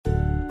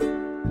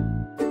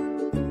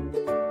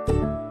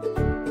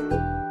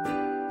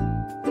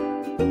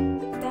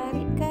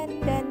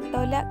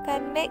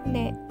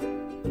magnet.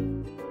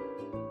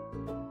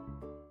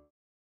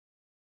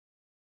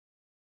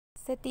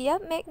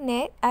 Setiap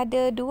magnet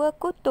ada dua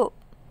kutub.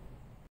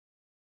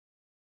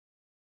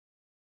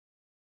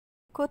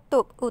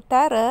 Kutub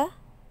utara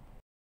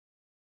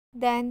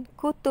dan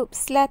kutub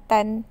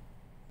selatan.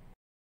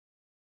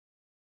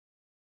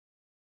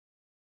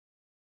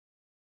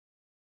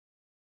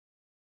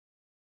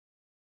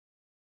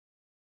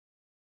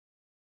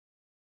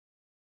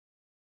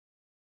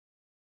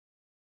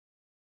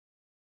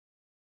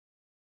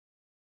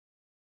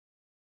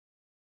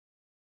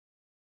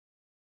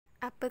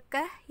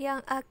 Apakah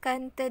yang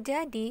akan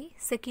terjadi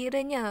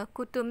sekiranya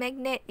kutub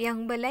magnet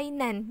yang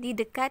berlainan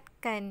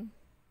didekatkan?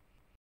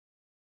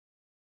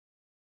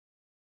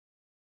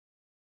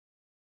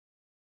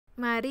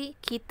 Mari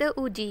kita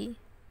uji.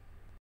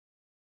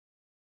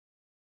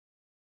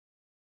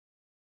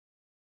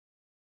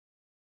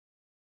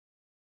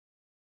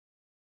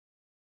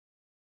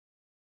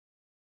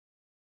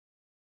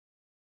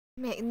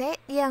 Magnet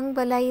yang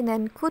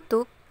berlainan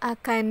kutub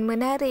akan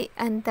menarik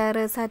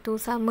antara satu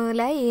sama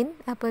lain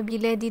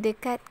apabila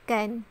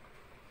didekatkan.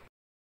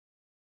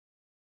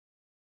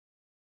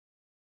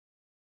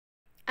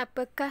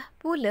 Apakah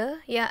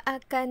pula yang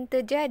akan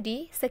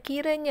terjadi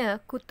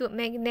sekiranya kutub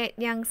magnet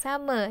yang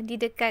sama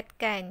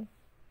didekatkan?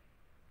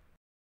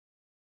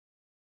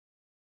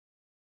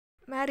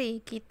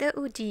 Mari kita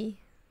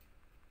uji.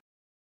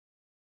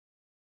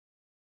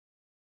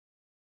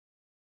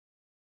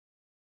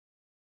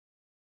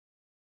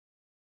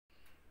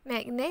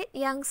 Magnet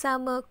yang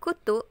sama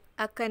kutub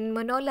akan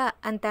menolak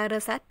antara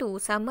satu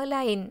sama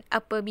lain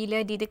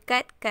apabila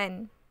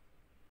didekatkan.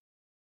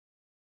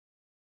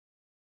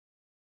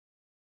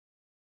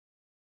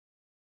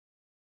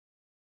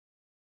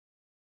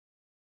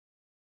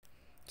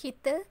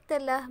 Kita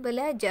telah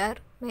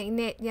belajar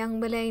magnet yang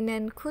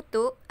berlainan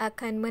kutub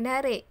akan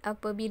menarik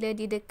apabila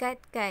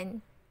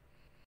didekatkan.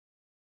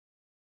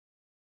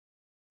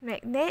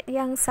 Magnet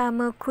yang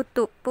sama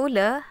kutub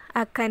pula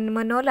akan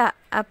menolak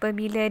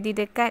apabila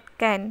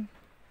didekatkan.